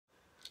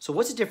So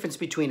what's the difference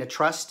between a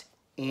trust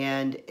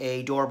and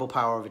a durable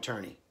power of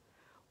attorney?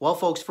 Well,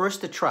 folks,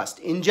 first the trust.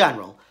 In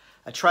general,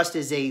 a trust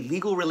is a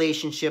legal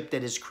relationship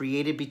that is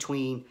created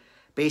between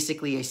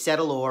basically a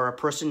settlor, a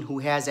person who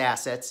has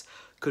assets,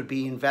 could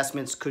be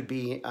investments, could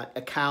be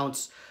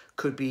accounts,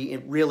 could be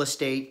in real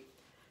estate,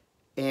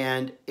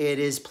 and it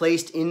is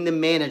placed in the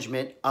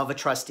management of a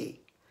trustee.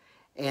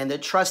 And the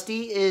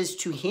trustee is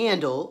to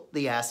handle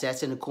the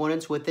assets in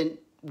accordance with the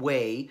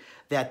way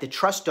that the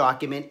trust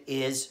document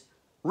is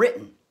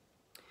written.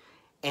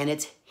 And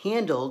it's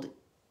handled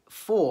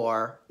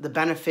for the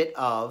benefit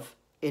of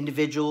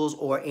individuals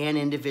or an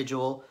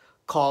individual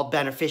called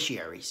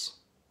beneficiaries.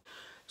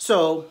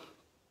 So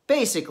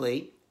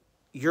basically,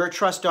 your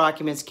trust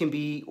documents can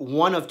be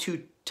one of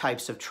two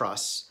types of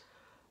trusts.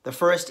 The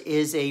first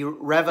is a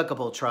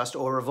revocable trust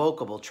or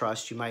revocable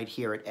trust, you might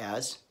hear it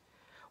as.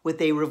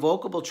 With a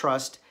revocable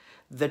trust,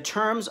 the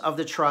terms of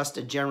the trust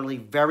are generally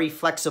very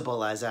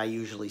flexible, as I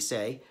usually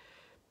say.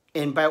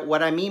 And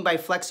what I mean by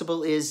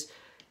flexible is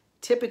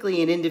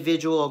typically an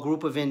individual or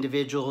group of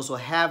individuals will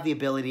have the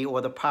ability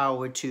or the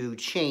power to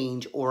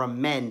change or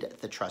amend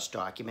the trust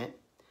document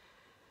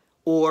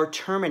or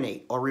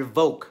terminate or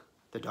revoke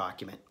the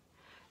document.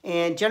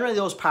 And generally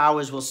those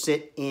powers will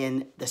sit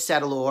in the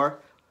settlor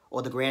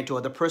or the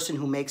grantor, the person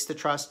who makes the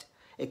trust.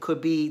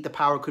 The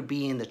power could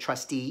be in the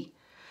trustee.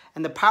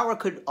 And the power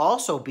could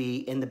also be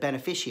in the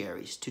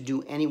beneficiaries to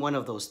do any one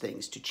of those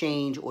things, to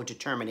change or to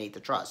terminate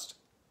the trust.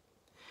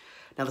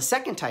 Now the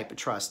second type of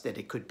trust that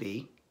it could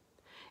be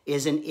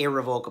is an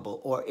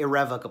irrevocable or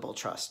irrevocable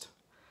trust.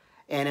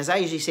 And as I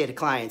usually say to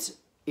clients,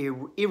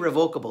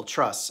 irrevocable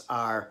trusts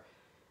are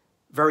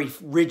very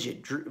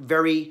rigid,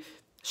 very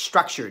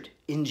structured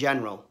in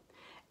general,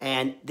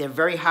 and they're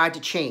very hard to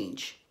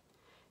change.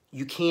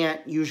 You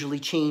can't usually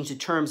change the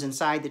terms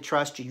inside the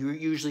trust. You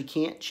usually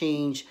can't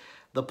change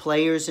the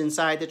players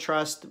inside the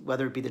trust,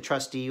 whether it be the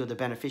trustee or the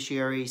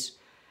beneficiaries.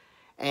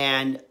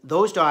 And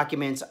those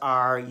documents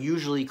are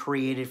usually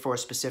created for a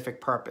specific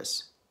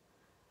purpose.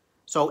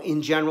 So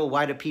in general,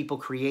 why do people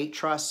create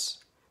trusts?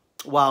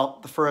 Well,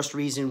 the first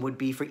reason would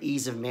be for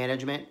ease of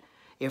management.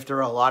 If there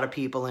are a lot of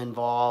people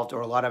involved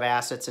or a lot of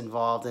assets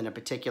involved in a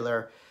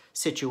particular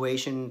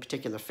situation,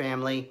 particular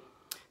family,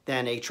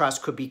 then a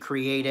trust could be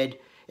created.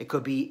 It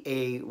could be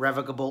a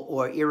revocable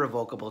or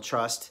irrevocable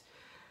trust,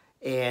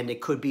 and it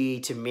could be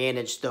to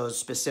manage those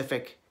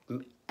specific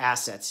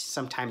assets,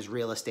 sometimes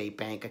real estate,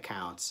 bank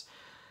accounts.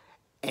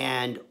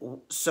 And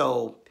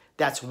so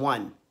that's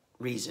one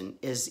reason,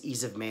 is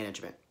ease of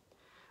management.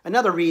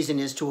 Another reason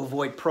is to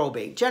avoid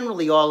probate.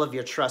 Generally, all of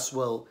your trusts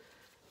will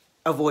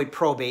avoid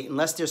probate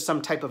unless there's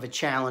some type of a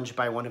challenge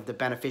by one of the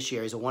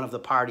beneficiaries or one of the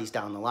parties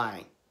down the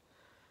line.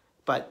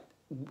 But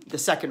the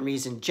second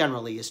reason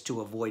generally is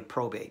to avoid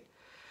probate.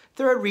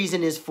 Third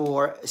reason is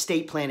for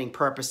estate planning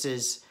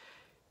purposes,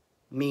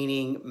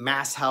 meaning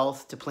mass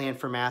health, to plan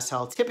for mass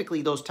health.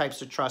 Typically, those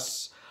types of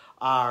trusts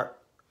are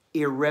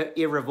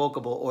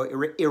irrevocable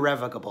or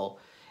irrevocable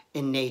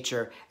in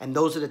nature, and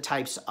those are the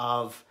types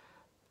of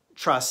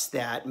trusts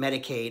that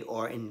Medicaid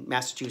or in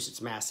Massachusetts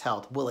Mass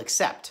Health will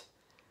accept.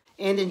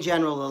 And in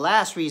general, the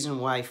last reason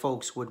why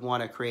folks would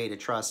want to create a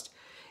trust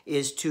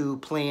is to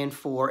plan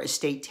for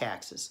estate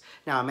taxes.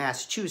 Now in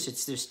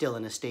Massachusetts, there's still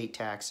an estate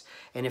tax,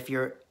 and if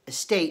your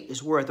estate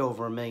is worth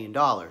over $1 million,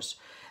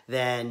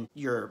 then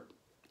your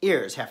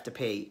heirs have to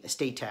pay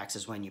estate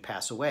taxes when you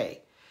pass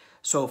away.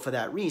 So for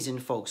that reason,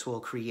 folks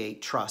will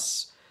create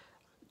trusts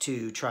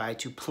to try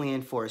to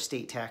plan for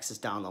estate taxes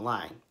down the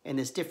line. And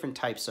there's different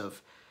types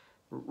of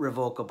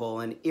revocable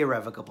and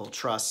irrevocable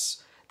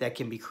trusts that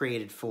can be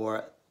created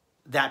for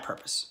that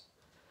purpose.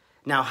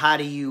 Now, how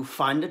do you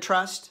fund a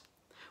trust?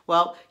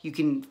 Well, you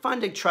can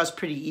fund a trust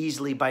pretty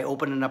easily by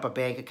opening up a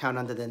bank account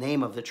under the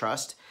name of the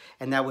trust,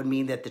 and that would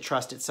mean that the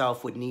trust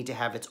itself would need to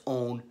have its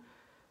own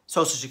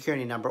Social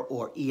Security number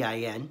or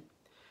EIN.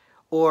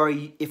 Or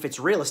if it's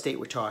real estate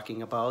we're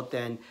talking about,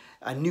 then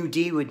a new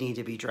deed would need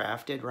to be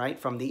drafted, right,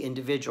 from the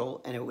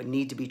individual, and it would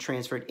need to be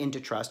transferred into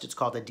trust. It's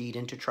called a deed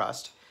into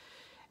trust.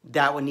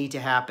 That would need to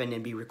happen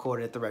and be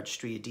recorded at the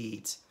Registry of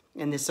Deeds.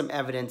 And there's some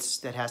evidence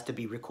that has to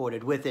be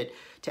recorded with it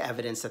to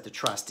evidence that the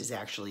trust is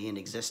actually in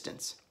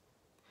existence.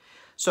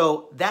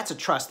 So that's a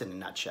trust in a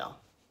nutshell.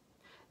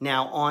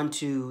 Now on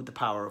to the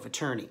power of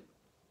attorney.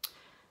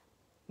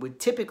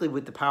 Typically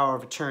with the power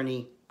of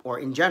attorney, or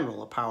in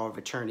general a power of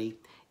attorney,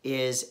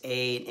 is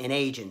an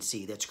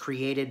agency that's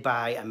created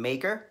by a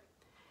maker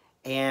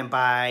and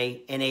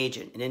by an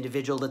agent, an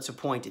individual that's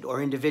appointed,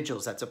 or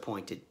individuals that's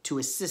appointed to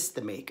assist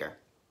the maker.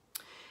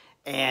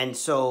 And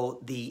so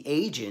the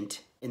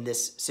agent in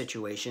this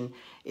situation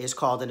is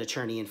called an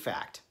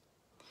attorney-in-fact.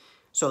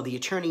 So the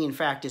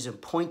attorney-in-fact is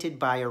appointed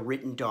by a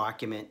written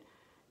document,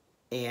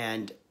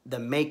 and the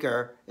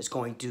maker is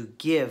going to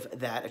give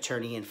that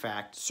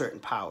attorney-in-fact certain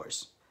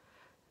powers.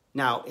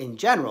 Now, in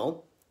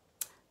general,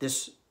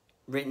 this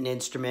written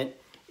instrument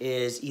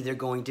is either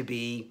going to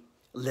be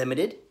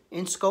limited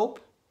in scope,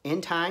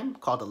 in time,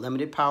 called a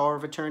limited power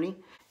of attorney.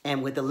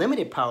 And with the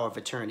limited power of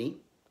attorney,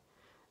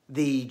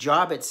 The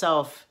job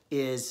itself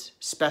is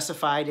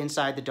specified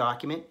inside the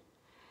document,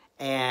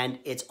 and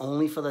it's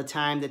only for the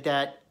time that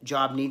that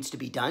job needs to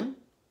be done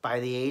by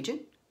the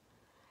agent.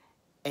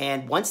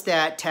 And once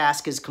that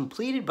task is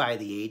completed by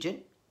the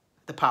agent,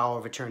 the power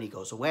of attorney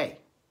goes away.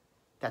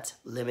 That's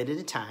limited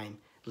in time,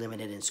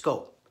 limited in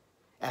scope,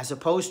 as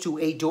opposed to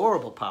a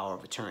durable power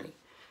of attorney.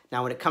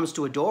 Now, when it comes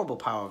to a durable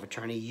power of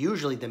attorney,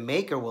 usually the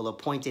maker will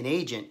appoint an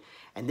agent,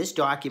 and this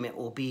document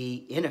will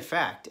be in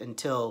effect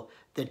until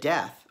the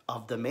death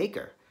of the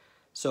maker.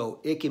 So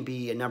it can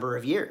be a number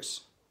of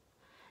years.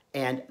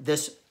 And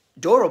this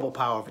durable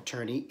power of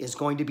attorney is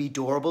going to be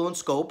durable in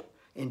scope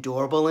and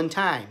durable in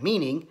time,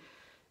 meaning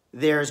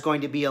there's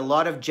going to be a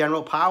lot of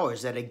general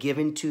powers that are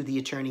given to the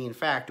attorney in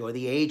fact or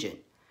the agent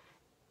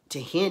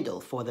to handle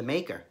for the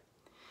maker.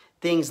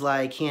 Things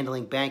like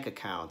handling bank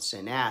accounts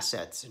and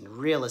assets and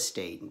real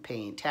estate and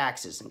paying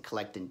taxes and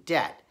collecting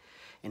debt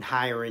and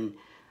hiring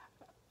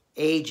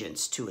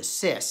agents to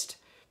assist.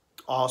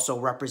 Also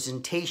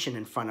representation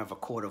in front of a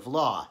court of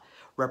law,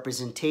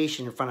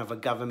 representation in front of a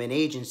government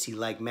agency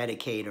like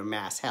Medicaid or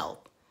Mass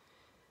Health.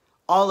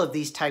 All of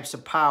these types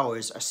of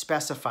powers are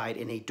specified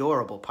in a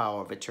durable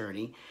power of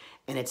attorney,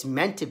 and it's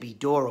meant to be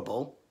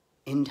durable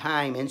in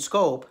time and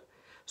scope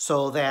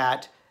so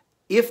that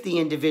if the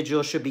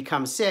individual should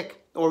become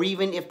sick, or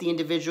even if the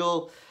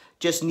individual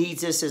just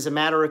needs this as a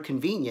matter of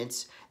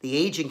convenience, the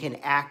agent can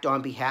act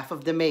on behalf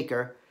of the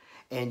maker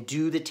and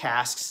do the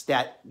tasks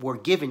that were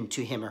given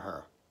to him or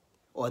her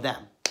or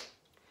them.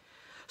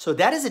 So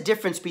that is a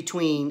difference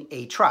between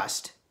a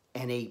trust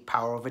and a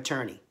power of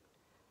attorney.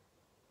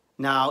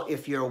 Now,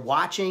 if you're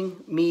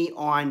watching me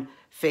on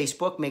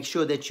Facebook, make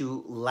sure that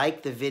you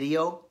like the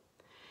video.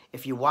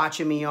 If you're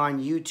watching me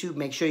on YouTube,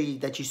 make sure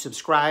that you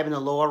subscribe in the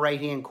lower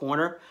right-hand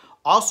corner.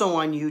 Also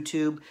on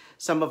YouTube,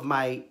 some of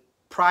my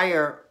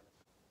prior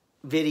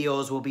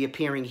videos will be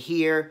appearing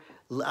here.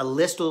 A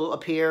list will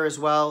appear as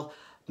well.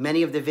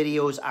 Many of the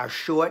videos are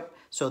short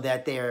so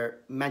that they're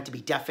meant to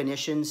be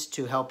definitions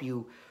to help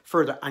you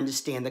further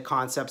understand the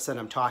concepts that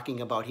I'm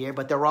talking about here,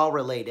 but they're all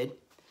related.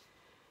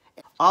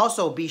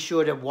 Also, be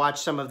sure to watch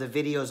some of the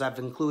videos I've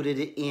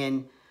included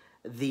in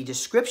the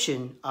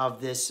description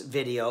of this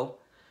video.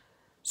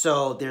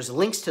 So there's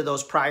links to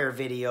those prior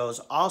videos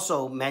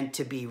also meant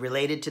to be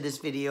related to this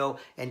video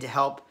and to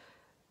help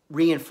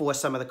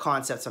reinforce some of the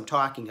concepts I'm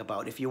talking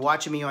about. If you're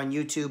watching me on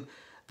YouTube,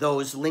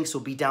 those links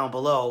will be down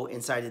below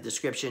inside the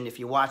description. If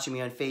you're watching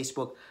me on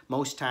Facebook,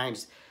 most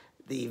times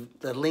the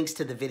links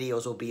to the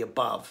videos will be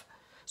above.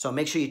 So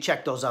make sure you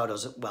check those out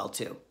as well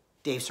too.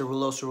 Dave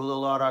Ceruolo,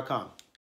 CeruoloLaw.com.